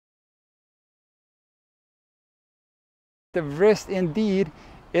The wrist indeed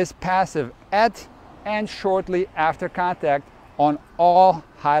is passive at and shortly after contact on all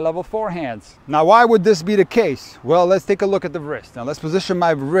high-level forehands. Now, why would this be the case? Well, let's take a look at the wrist. Now, let's position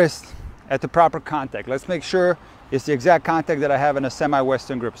my wrist at the proper contact. Let's make sure it's the exact contact that I have in a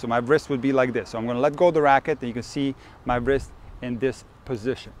semi-western grip. So my wrist would be like this. So I'm going to let go of the racket, and you can see my wrist in this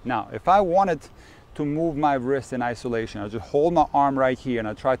position. Now, if I wanted to move my wrist in isolation, I'll just hold my arm right here, and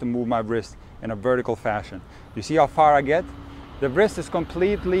I'll try to move my wrist in a vertical fashion. You see how far I get? The wrist is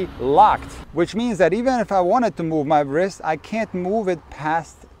completely locked, which means that even if I wanted to move my wrist, I can't move it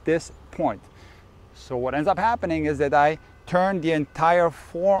past this point. So what ends up happening is that I turn the entire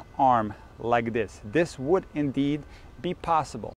forearm like this. This would indeed be possible.